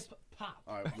Pop. news. Hip hop.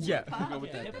 All right. Yeah. We'll go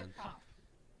with that Hip then. hop.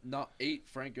 Not 8.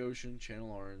 Frank Ocean, Channel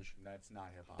Orange. That's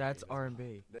not hip hop. That's either.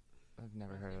 R&B. I've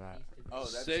never heard of that. Oh,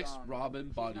 that's 6. um, Robin,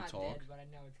 She's Body not Talk. dead, but I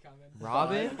know it's coming.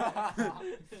 Robin?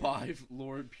 5.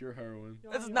 Lord, Pure Heroin.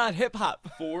 That's not hip hop.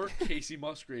 4. Casey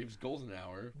Musgraves, Golden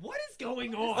Hour. What is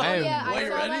going on? I am- yeah, I Wait,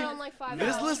 saw ready? that on like 5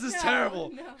 This hours. list is No, terrible.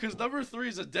 no. Because number 3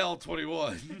 is Adele,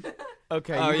 21.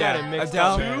 Okay, Oh, you yeah, got it mixed Adele.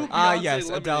 up. Two, Ah, Beyonce yes,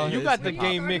 Adele. Lemonade. You is got the hip hop.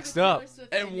 game mixed up.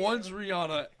 And 1's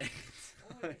Rihanna.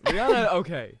 Rihanna,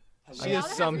 okay. She Rihanna is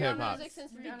has some been hip on hop. music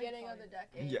since the Rihanna beginning of fire. the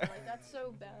decade. Yeah. Like that's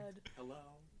so bad. Hello.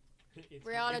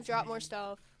 Rihanna dropped more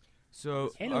stuff.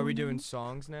 So, are we doing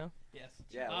songs now? Yes.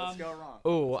 Yeah, let's Um, go wrong.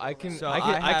 Oh, I can. So I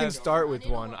can have- start with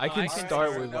one. I I can can start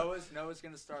start. with one. Noah's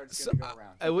gonna start. It's So, gonna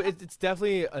go around. It's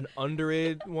definitely an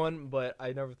underrated one, but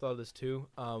I never thought of this too.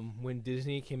 When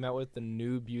Disney came out with the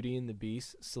new Beauty and the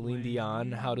Beast, Celine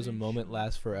Dion, "How Does a Moment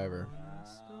Last Forever,"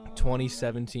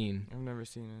 2017. I've never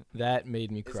seen it. That made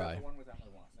me Is that cry. the one with Emma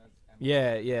Watson? That's Emma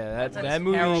Yeah, yeah, That's that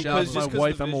movie terrible. Shout out because to my just 'cause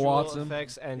wife, the Emma visual Watson.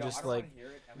 effects and Yo, I just don't wanna like, hear it.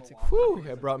 Emma it's like, Watson whew, is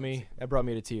it brought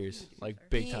me to tears, like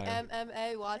big E time.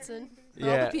 PMMA Watson. For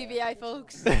Yeah. all the PVI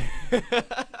folks.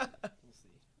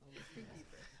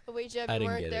 But wait, Jeb, I you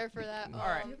didn't weren't get there it. for that. All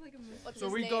right. What's So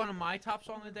his we name? going to my top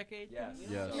song of the decade? Yes.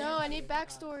 Yes. No, I need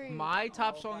backstory. My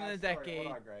top song of the Backstory. decade.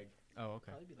 Hold on, Greg. Oh,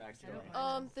 okay.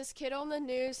 Backstory. This kid on the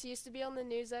news, he used to be on the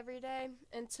news every day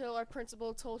until our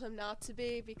principal told him not to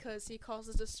be because he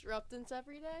causes disruptance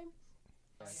every day.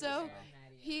 So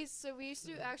we used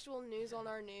to do actual news on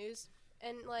our news,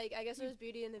 and like I guess it was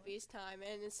Beauty and the Beast time,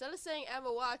 and instead of saying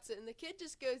Emma Watson, the kid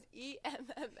just goes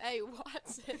EMMA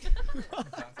Watson. Sounds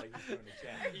like he's going to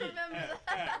chat. remember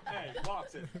Hey,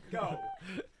 Watson, go.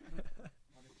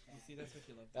 You see, that's what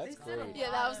you love. That's They said a great.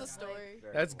 Yeah, that was the story.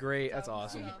 Very That's cool. great. That's That was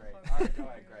awesome. so Great. fun. All right, go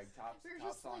ahead, Greg. Top We were top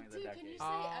just song like, of the dude, decade. can you say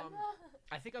Um, Emma?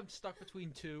 I think I'm stuck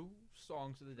between two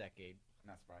songs of the decade.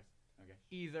 Not surprised. Okay.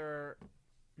 Either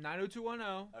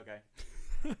 90210. Okay.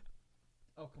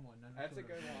 Oh, come on. None That's a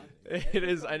good one. It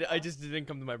is. I just didn't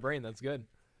come to my brain. That's good.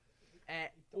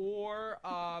 Or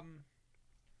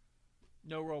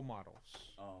No Role Models.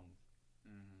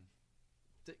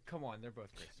 Come on, they're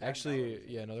both great. Actually,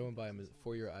 yeah, another one by him is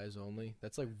 "For Your Eyes Only."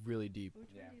 That's like really deep.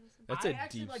 Yeah. That's I a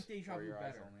actually deep. like Deja For Vu your eyes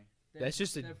better. only. That's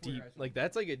just a than For Your deep. Eyes Like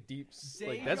that's like a deep.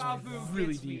 Like that's Deja Vu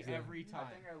really gets me deep. thing. every I time.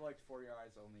 think I liked For Your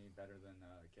Eyes Only better than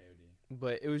KOD.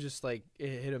 But it was just like it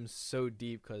hit him so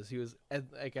deep because he was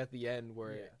at the end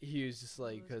where Yeah. he was just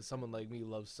like, because someone like me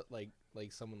loves like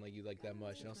someone like you like that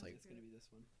much, and I was like, It's gonna be this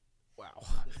one. wow.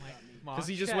 This is not me. Because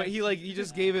he Mosh just went, Chest. he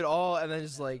just gave it all, and then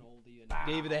just like An oldie and-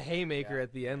 gave it a haymaker Yeah.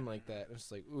 at the end like that. It was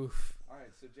like, oof. All right,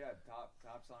 so Jeb, top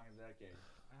song of the decade.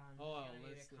 Oh, can I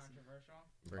get let's it listen.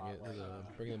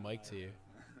 controversial? Bring the mic to you.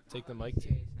 Take the mic to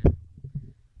you. Serious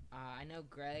now. I know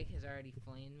Greg has already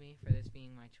flamed me for this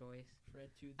being my choice. Fred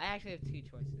to I actually have two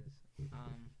choices.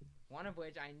 One of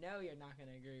which I know you're not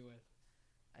gonna agree with.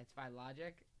 It's by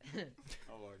Logic.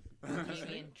 Oh Lord.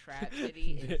 Bohemian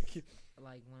Rhapsody is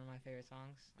like one of my favorite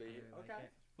songs. I really like Okay.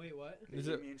 it. Wait, what? Is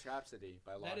it- Bohemian Rhapsody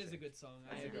by Logic. That is a good song.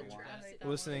 That's I a agree. good one.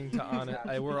 Listening to on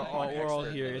it, we're all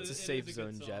here. It's a safe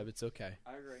zone, Jeb. It's okay.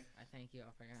 I agree. I thank you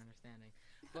all for your understanding.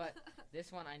 But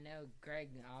this one I know Greg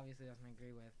obviously doesn't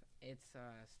agree with. It's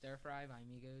Stir Fry by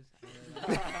Migos.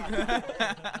 I really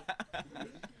like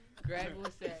it. Greg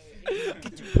will say.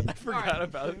 I forgot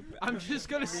about it. I'm just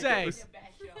gonna say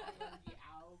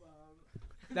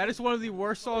that is one of the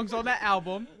worst songs on that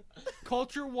album.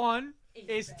 Culture One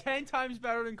is 10 times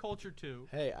better than Culture 2.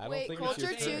 Hey, I don't Wait, think Culture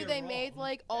it's 2, your they made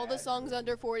like all the songs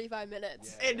under 45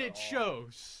 minutes. And it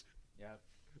shows. Yep.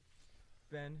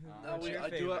 Ben, Now, what's wait, your I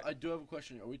favorite? do have a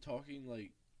question. Are we talking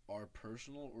like our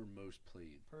personal or most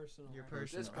played? Personal. Your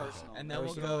Just personal. personal. And then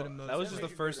we'll go to most. That was just the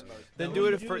first. Then Then do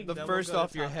we'll it do- the then we'll first go to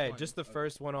off your top head, 20. just the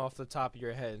first one off the top of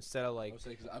your head instead of like. I've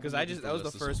Because been I looking just for that was the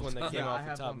this first one that whole came time. I off the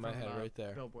have top of one my from, head right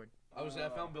there. Billboard. I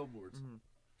found billboards.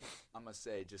 I'm gonna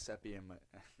say Giuseppe and my.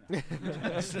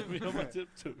 Giuseppe on my tip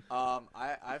too.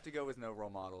 I have to go with No Role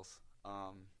Models.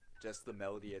 Just the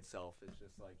melody itself is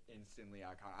just like instantly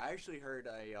iconic. I actually heard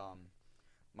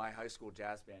my high school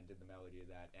jazz band did the melody of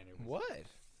that, and it was What?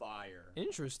 fire.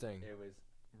 Interesting. It was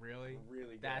Really?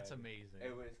 really good. That's amazing.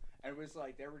 It was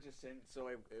like they were just in. So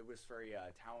it was for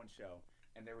a talent show,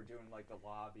 and they were doing like the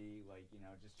lobby, like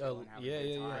just chilling, having a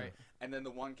good time. Right. And then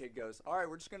the one kid goes, "All right,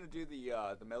 we're just gonna do the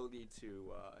melody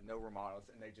to No Role Models,"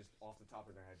 and they just off the top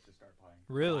of their heads just start playing.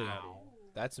 Really? Wow.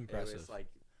 That's It impressive. was like,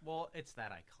 Well, it's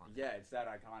that iconic. yeah, it's that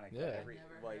iconic. Yeah. That I've every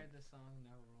never like heard the song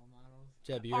No Role Models.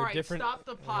 Jeb, All you're right, different. stop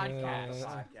the podcast.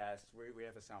 podcast. We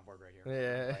have a soundboard right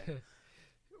here. Yeah. Right.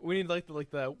 We need like the.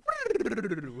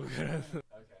 Okay.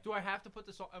 Do I have to put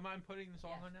the song? Am I putting the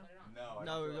song on now? No, I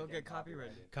No, feel you'll like get getting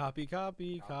copyrighted. Copy. Then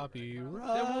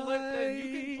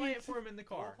you can play it for him in the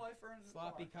car. We'll play for him.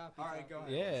 Sloppy copy. All right, go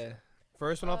ahead. Yeah.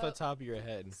 First one off the Uh, top of your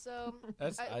head. So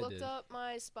That's I I looked did. up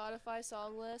my Spotify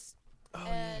song list. Oh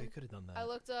yeah, you and could have done that. I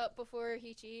looked up Before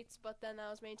He Cheats, but then that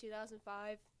was made in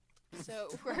 2005. So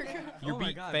we're You Oh my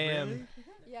beat God, fam. really?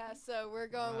 yeah, so we're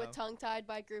going Wow. with Tongue Tied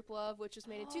by Group Love, which was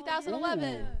made in Oh,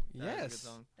 2011. yeah. That is a good Yes.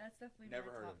 song. That's definitely Never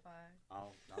my heard top of five.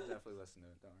 I'll definitely listen to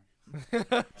it.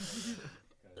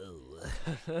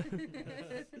 Don't worry.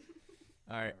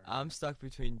 All right, I'm stuck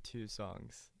between two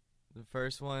songs. The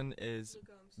first one is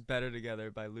Better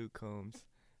Together by Luke Combs.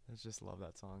 I just love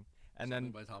that song. And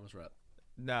then by Thomas Rhett.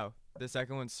 no, the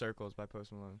second one's Circles by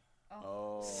Post Malone.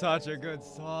 Oh. Such a good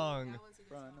song. That one's a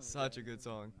good Run song. Such a good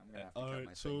song. I'm gonna have to All cut right,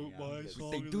 my so singing out my because-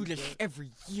 song- They of do the this day.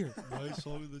 every year. My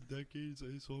song of the decades,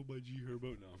 a song by G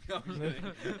Herbo. No, I'm kidding.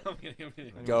 I'm kidding. I'm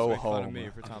kidding. And Go just make fun of home. me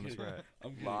for I'm Thomas kidding. Rhett.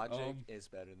 I'm kidding. Logic is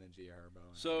better than G Herbo.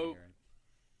 So-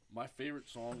 My favorite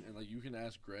song, and like you can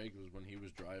ask Greg, was when he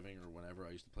was driving or whenever I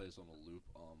used to play this on a loop.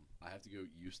 I have to go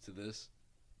Used to This.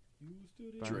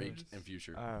 Drake and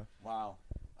Future. Wow.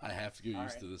 I have to go All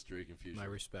Used right. to This Drake and Future. My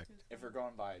respect. If we're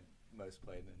going by most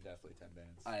played, then definitely 10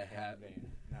 bands. I Can't have- be-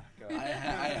 Nah, go I,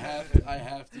 ahead. I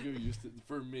have to go Used to.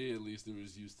 For me, at least, it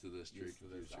was Used to This Drake Used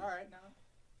and to this. Future. All right, now.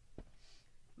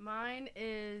 Mine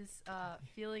is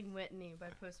Feeling Whitney by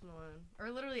Post Malone. Or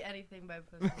literally anything by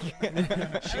Post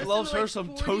Malone. She loves her some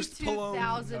toast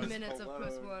 42,000 Toast minutes of Malone.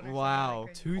 Post Malone. or something Wow, like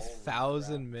crazy.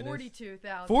 2,000 minutes.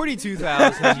 42,000.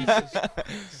 42,000.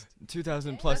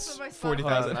 2,000 That's plus what my song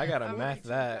 40,000. I gotta I'm math like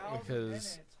that 2,000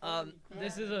 because. minutes.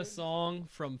 This is a song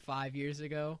from 5 years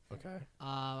ago. Okay.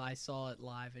 I saw it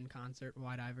live in concert.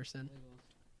 White Iverson.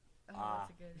 Oh, Ah.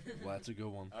 that's a good. Well, that's a good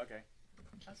one. Okay.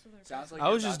 That's what they're Sounds like I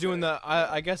you're was just about doing to- the.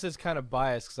 I guess it's kind of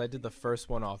biased because I did the first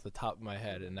one off the top of my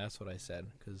head, and that's what I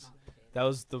said because that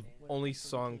was the only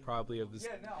song probably of this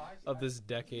Yeah, no, this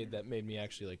decade that made me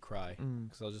actually like cry Mm.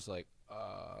 because I was just like,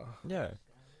 Yeah.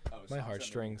 Oh, my songs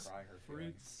heartstrings. that make me cry, her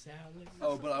feelings. salad.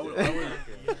 Oh, but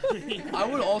I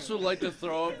would also like to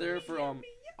throw up there for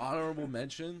honorable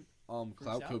mention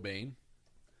Clout Cobain.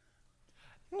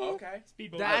 Okay.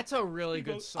 That's a really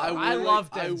good song. would I love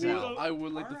like- Denzel. I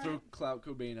would like to Alright. throw Clout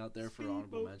Cobain out there for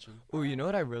honorable mention. Oh, you know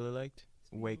what I really liked?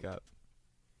 Wake Up.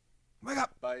 Wake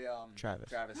Up. By Travis.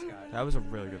 Travis Scott. That was a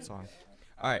really good song.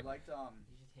 I Alright. liked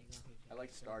I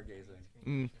liked Stargazing,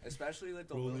 Mm. especially like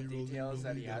the little details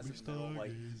that he has in the little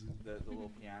like the little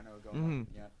piano going on. Mhm.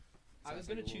 Yeah. I was Sounds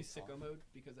gonna like a choose little Sicko song. Mode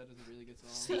because that is a really good song.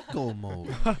 Sicko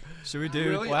mode. Should we do?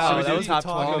 Really? Should wow, we that do was the top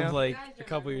talk 20 of now? like You guys a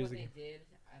couple remember years what ago. they did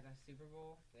at the Super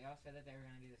Bowl? They all said that they were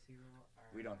gonna do the Super Bowl.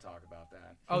 We don't talk about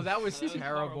that. Oh, that was That was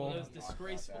terrible. horrible. That was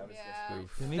disgraceful. That was Yeah.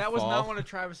 just- Didn't he That was fall? not one of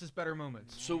Travis's better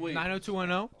moments. So wait,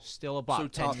 90210, still a bop. So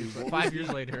 10 Tommy, years, what 5 years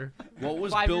later. what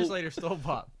was 5 years Bill? later, still a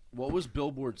bop. What was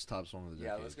Billboard's top song of the Yeah,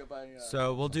 decade? let's go by.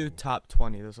 So we'll do top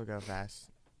 20. This will go fast.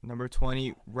 Number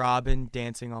 20, Robin,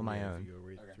 Dancing on My Yeah, if Own. you go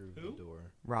right Okay. through Who? the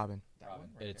door. Robin.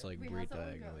 And it's like Wait, right how's that one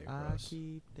go? diagonally I across.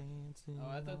 keep dancing. Oh,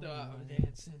 I thought they on were my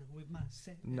dancing with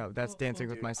myself. No, that's Dancing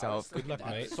with Dude, I was Myself. Good luck,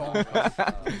 thinking mate. that song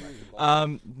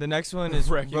was, The next one is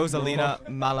Wrecking Rosalina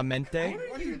Malamente.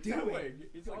 What are you doing?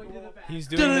 He's like He's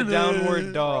doing the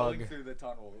downward dog. crawling through the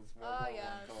tunnels. Oh,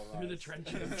 yeah. Through the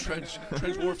trenches. Trench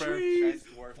warfare. Trench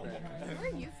warfare.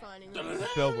 Where are you finding this?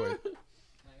 Billboard.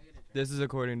 This is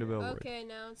according to Billboard. Okay,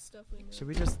 now it's definitely new. Should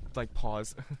we just like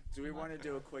pause? Do we want to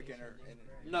do a quick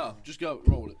No, just go.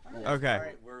 Roll it. Roll it. Okay. All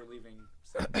right, we're leaving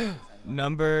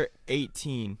Number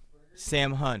 18,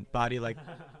 Sam Hunt, body like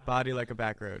a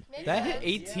back road. That hit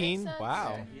Makes 18. sense.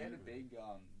 Wow. He had a big.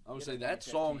 I would say that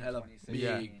song had a big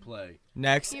Yeah. play.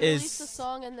 Next He released a is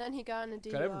song and then he got in a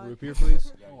Can I have a DUI. root beer,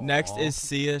 please? next Aw. is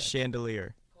Sia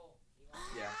Chandelier.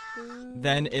 Yeah.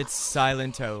 Then it's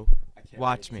Silento. I can't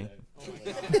Watch wait me. to-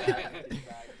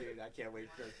 Dude, I can't wait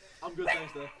for. I'm good,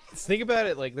 thanks, though. Think about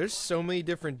it. Like, there's so many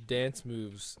different dance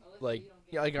moves. Like,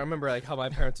 yeah, like I remember like how my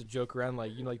parents would joke around,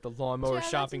 like like the lawnmower, Yeah, that's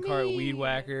shopping cart, weed me.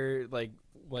 whacker, like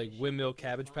windmill,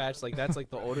 cabbage patch. Like that's like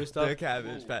the older stuff. The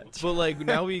Cabbage Patch. But like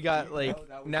now we got like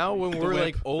That was now when the we're whip,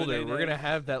 like the older, nay-nay. we're gonna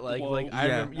have that like Whoa. I Yeah.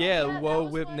 remember yeah, that whoa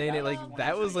was whip like- nay nay, that like was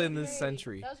that was in grade. this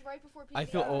century. That was right before I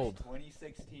feel PPI. old.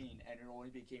 2016, and it only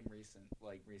became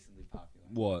recently popular.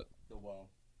 What? The Whoa.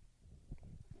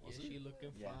 Yeah, she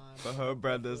looking Yeah. But fine. her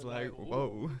brother's like,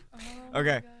 whoa. Oh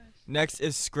Okay. my gosh. Next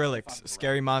is Skrillex,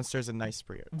 Scary Monsters and Nice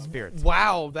Spirits.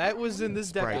 Wow, that was in this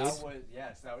Sprites. decade. That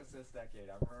was that was this decade.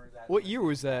 I remember that. What year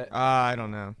was that? I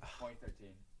don't know. 2013.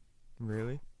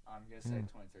 Really? I'm gonna say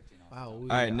 2013. Also. Wow. All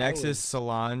right, next is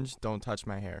Solange, Don't Touch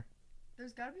My Hair.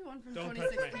 There's gotta be one from Don't touch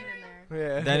 2016 in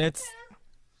there. Yeah. Then it's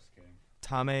Just kidding.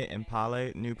 Tame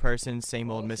Impale, New Person, Same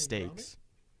Old Mistakes.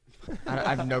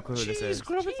 I have no clue who this is.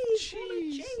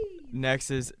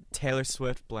 Next is Taylor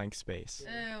Swift, Blank Space.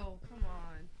 Ew, come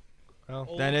on. Well,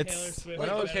 Old Then Taylor it's- Swift when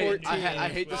I was better than 14 new I Taylor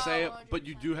hate to Swift. say it, but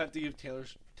you do have to give Taylor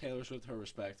Swift her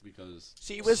respect because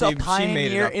She was a She made it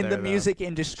pioneer up in the there, though. music she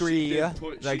industry. did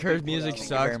put- Like she her did put music out a lot.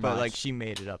 sucks, very but like much. she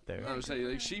made it up there. I would say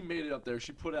like she made it up there.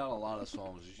 She put out a lot of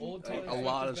songs. She, Old like, Taylor a Swift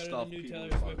lot is of better stuff. than new people Taylor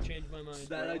love. Swift changed my mind.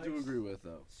 That I do agree with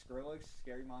though. Skrillex,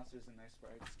 Scary Monsters and Nice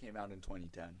Sprites came out in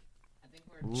 2010. I think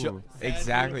we're Ooh, Sad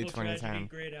exactly Beautiful Tragedy, 2010.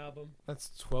 Great album.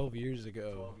 that's 12 years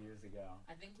ago. 12 years ago.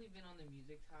 I think we've been on the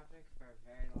music topic for a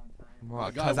very long time. Well,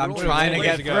 God, because we're I'm only trying to 12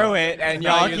 get years ago. through it, and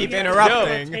Now y'all you- keep Yo.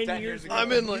 interrupting. 10 years ago.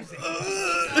 I'm in like.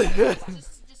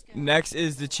 Just go. Next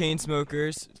is the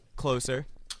Chainsmokers, Closer.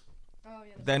 Oh,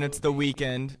 yeah. Then it's The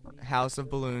Weeknd, House of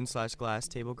Balloons / Glass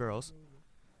Table Girls.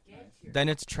 Then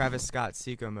it's Travis Scott,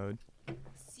 Seco Mode.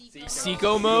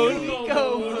 Seco mode.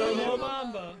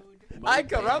 Mamba. Ay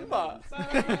caramba!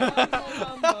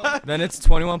 Then it's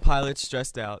 21 Pilots,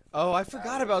 Stressed Out. Oh, I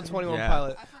forgot about 21 Yeah.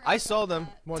 Pilot. I saw them.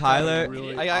 One Tyler- time.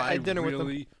 Really, I had dinner with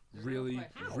them.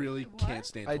 Really can't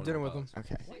stand. I had dinner with 21 them.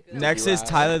 Okay. Next is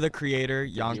Tyler the Creator,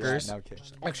 Yonkers. No kidding.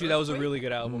 Actually, that was a really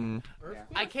good album.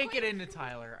 I can't get into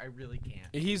Tyler. I really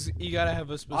can't. You gotta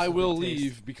have a specific I will taste.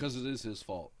 leave because it is his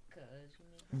fault.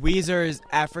 Weezer is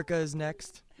Africa is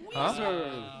next.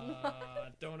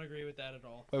 Don't agree with that at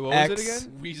all. Wait, what was it X,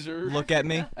 again? Weezer. Look at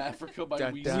Me. Africa by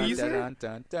Dun, Weezer. dun, Weezer? dun,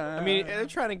 dun, dun. I mean, they're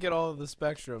trying to get all of the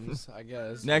spectrums, I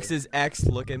guess. Next is X,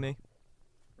 Look at Me.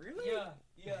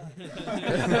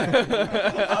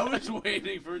 I was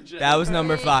waiting for Jeff. That was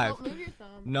number Hey, 5. don't move your thumb.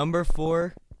 Number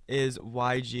 4 is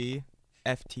YG,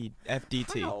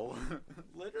 FDT. How?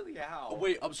 Literally how? Oh,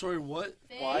 wait, I'm sorry. What?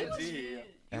 YG.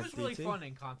 He was really FDT. fun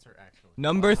in concert, actually.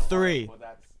 Number 3, Well,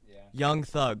 that's Young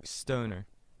Thug, Stoner.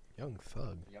 Young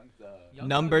Thug. Young Thug. Young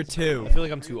Number Thug is 2, I feel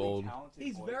like I'm too Really old. talented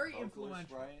He's voice very vocalist,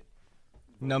 influential. right?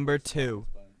 Number Vocalist 2,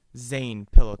 but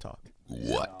Zayn, Pillow Talk.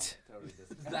 What? no, totally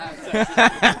different.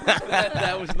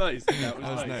 That was nice. That was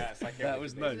was nice. nice. Yes, I can't That wait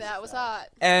was to make nice. That was hot.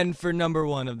 And for number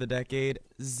 1 of the decade,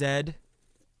 Zed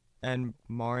and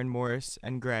Maren Morris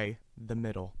and Gray, The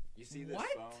Middle. You see this What?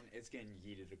 phone? It's getting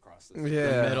yeeted across the The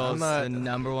Yeah, Middle I'm is not- the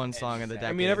number 1 song of the I decade.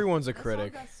 I mean, everyone's a That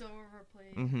critic. song got so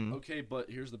overplayed. Mm-hmm. Okay, but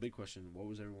here's the big question: what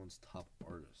was everyone's top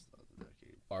artist of the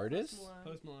decade? Artist?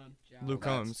 Post Malone. Luke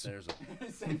That's- Combs. There's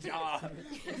a. Said Ja.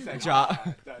 Said Ja.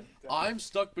 Dun, dun. I'm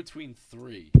stuck between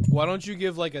 3. Why don't you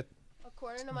give like a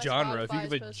According to my genre? If you Spotify,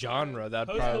 give a it's genre, that'd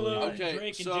Post probably. Malone, Okay,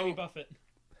 Drake, so- and Jimmy Buffett.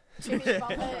 Jimmy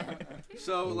Buffett.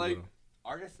 So like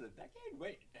Artist of the decade?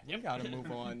 Wait. You gotta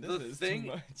move on. the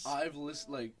thing I've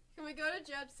listened like. Can we go to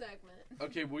Jeb's segment?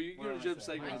 Okay, will you What go to am I Jeb's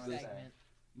saying? segment My of this? segment.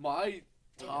 My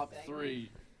top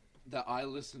 3 that I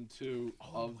listened to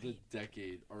of the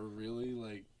decade are really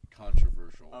like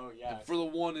controversial. Oh yeah. For the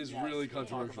one is Yes, really we'll talk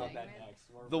controversial. about that next.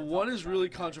 The We're one talking is about really it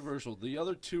next. controversial. The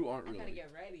other 2 aren't I gotta really. get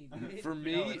ready. Dude. For No,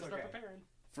 me, it's Start okay. preparing.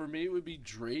 for me it would be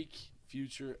Drake,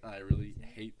 Future. And I really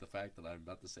hate the fact that I'm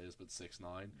about to say this, but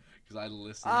 6ix9ine because I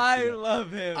listened. I to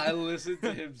love him. I listened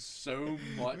to him so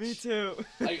much. Me too.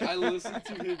 Like I listened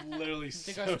to him literally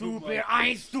so much. I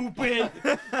ain't stupid.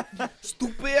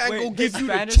 Stupid! I Wait, go his give you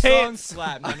the Spanish song chance.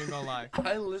 slap. Not even gonna lie.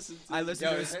 I listened to. I listened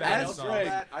Yo, to his is Spanish Ask song.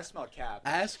 Greg. I smell cap.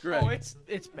 Ask Greg. Oh,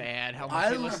 it's bad how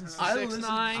much he listens to 6ix9ine.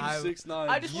 I- 6ix9ine.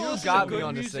 I just You listen got to me good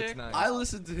on the music. 6ix9ine. I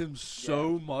listened to him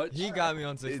so much. He got me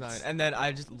on 6ix9ine, It's- and then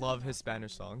I just love his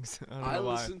Spanish songs. I don't I know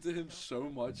why. listen to him so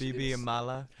much. BB and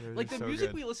Mala. Like the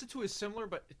music we listen to is similar,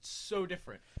 but it's so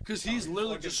different. Because he's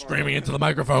literally just Screaming into the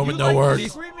microphone with You no like words.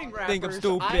 these screaming rappers. Think I'm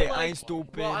stupid. I ain't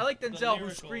stupid. Well, I like The Denzel, who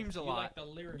lyrical. screams a You lot. like the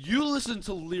lyrical. You listen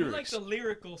to You like lyrics. the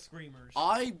lyrical screamers.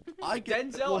 I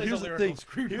get. Denzel well, is a here's the lyrical thing.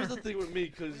 screamer. Here's the thing with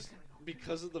me,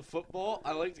 because of the football,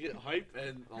 I like to get hype,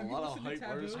 and a lot of hype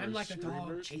artists I'm are like a dog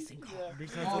screamers. chasing cars.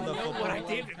 Because Oh, of the you know football. what I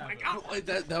did? My God. No, like,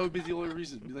 that would be the only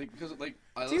reason. Like because like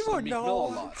I Do you listen to Meek Mill a know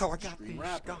lot. how I got Scream these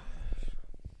rapper. scars?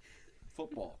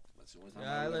 Football. That's the only time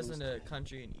Yeah, I ever listen to football.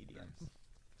 country and EDM.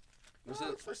 Was No,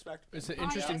 that- it's respectable. It's an Oh,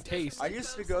 interesting yes, taste. I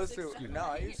used to go through. No,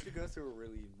 I used to go through a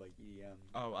really like EDM.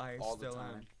 Oh, I all the still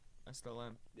time. am. I still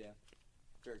am.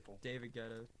 Very cool. David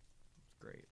Guetta.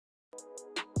 Great.